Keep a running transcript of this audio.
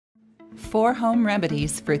4 home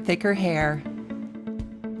remedies for thicker hair.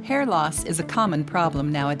 Hair loss is a common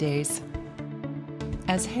problem nowadays.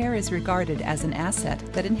 As hair is regarded as an asset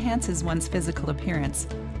that enhances one's physical appearance,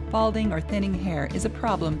 balding or thinning hair is a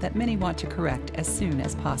problem that many want to correct as soon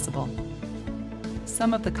as possible.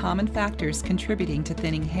 Some of the common factors contributing to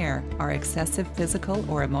thinning hair are excessive physical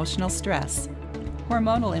or emotional stress,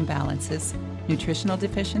 hormonal imbalances, nutritional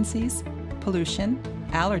deficiencies, pollution,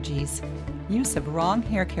 allergies, use of wrong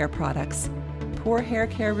hair care products, poor hair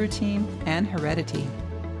care routine, and heredity.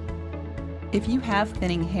 If you have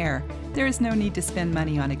thinning hair, there is no need to spend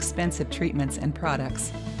money on expensive treatments and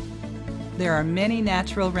products. There are many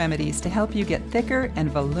natural remedies to help you get thicker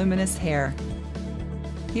and voluminous hair.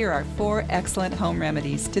 Here are 4 excellent home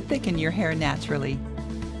remedies to thicken your hair naturally.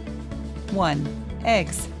 1.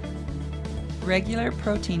 Eggs. Regular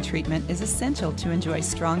protein treatment is essential to enjoy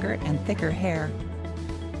stronger and thicker hair.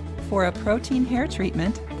 For a protein hair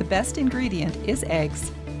treatment, the best ingredient is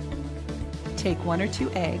eggs. Take 1 or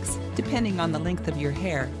 2 eggs, depending on the length of your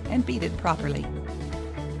hair, and beat it properly.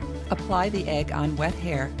 Apply the egg on wet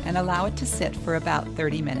hair and allow it to sit for about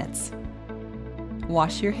 30 minutes.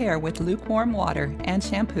 Wash your hair with lukewarm water and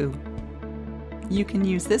shampoo. You can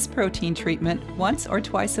use this protein treatment once or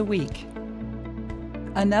twice a week.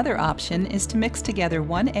 Another option is to mix together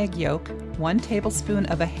 1 egg yolk, 1 tablespoon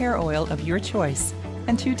of a hair oil of your choice,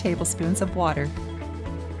 and 2 tablespoons of water.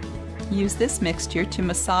 Use this mixture to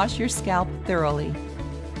massage your scalp thoroughly.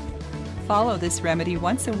 Follow this remedy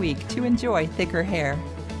once a week to enjoy thicker hair.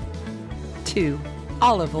 2.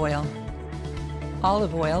 Olive oil.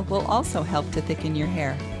 Olive oil will also help to thicken your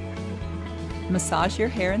hair. Massage your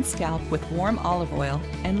hair and scalp with warm olive oil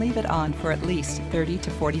and leave it on for at least 30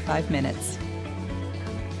 to 45 minutes.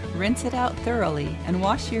 Rinse it out thoroughly and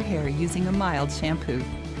wash your hair using a mild shampoo.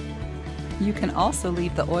 You can also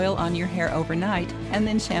leave the oil on your hair overnight and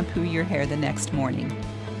then shampoo your hair the next morning.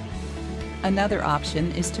 Another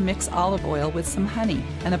option is to mix olive oil with some honey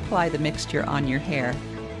and apply the mixture on your hair.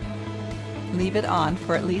 Leave it on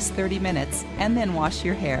for at least 30 minutes and then wash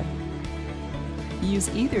your hair. Use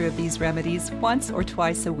either of these remedies once or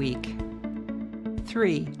twice a week.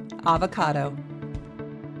 3. Avocado.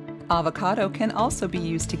 Avocado can also be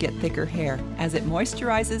used to get thicker hair as it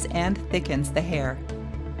moisturizes and thickens the hair.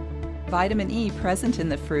 Vitamin E present in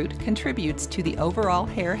the fruit contributes to the overall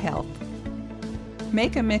hair health.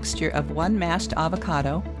 Make a mixture of 1 mashed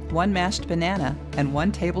avocado, 1 mashed banana, and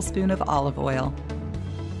 1 tablespoon of olive oil.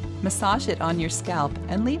 Massage it on your scalp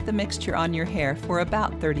and leave the mixture on your hair for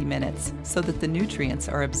about 30 minutes so that the nutrients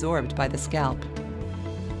are absorbed by the scalp.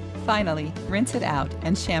 Finally, rinse it out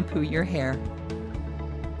and shampoo your hair.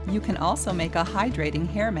 You can also make a hydrating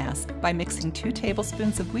hair mask by mixing 2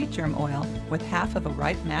 tablespoons of wheat germ oil with half of a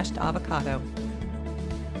ripe mashed avocado.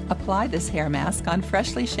 Apply this hair mask on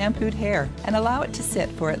freshly shampooed hair and allow it to sit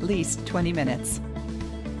for at least 20 minutes.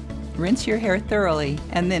 Rinse your hair thoroughly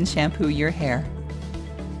and then shampoo your hair.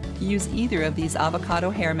 Use either of these avocado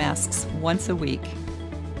hair masks once a week.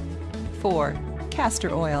 4.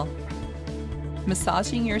 Castor oil.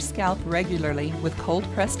 Massaging your scalp regularly with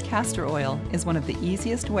cold-pressed castor oil is one of the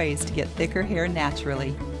easiest ways to get thicker hair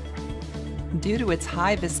naturally. Due to its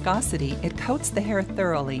high viscosity, it coats the hair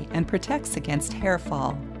thoroughly and protects against hair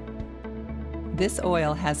fall. This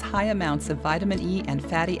oil has high amounts of vitamin E and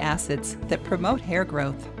fatty acids that promote hair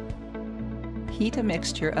growth. Heat a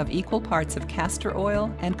mixture of equal parts of castor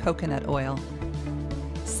oil and coconut oil.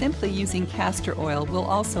 Simply using castor oil will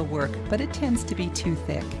also work, but it tends to be too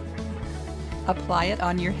thick. Apply it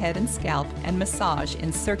on your head and scalp and massage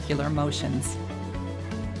in circular motions.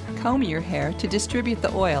 Comb your hair to distribute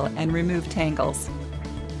the oil and remove tangles.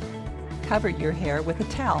 Cover your hair with a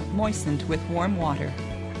towel moistened with warm water.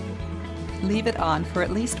 Leave it on for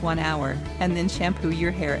at least 1 hour and then shampoo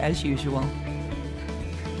your hair as usual.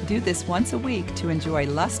 Do this once a week to enjoy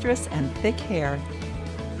lustrous and thick hair.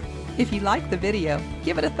 If you like the video,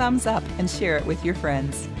 give it a thumbs up and share it with your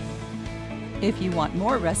friends. If you want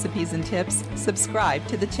more recipes and tips, subscribe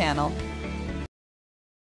to the channel.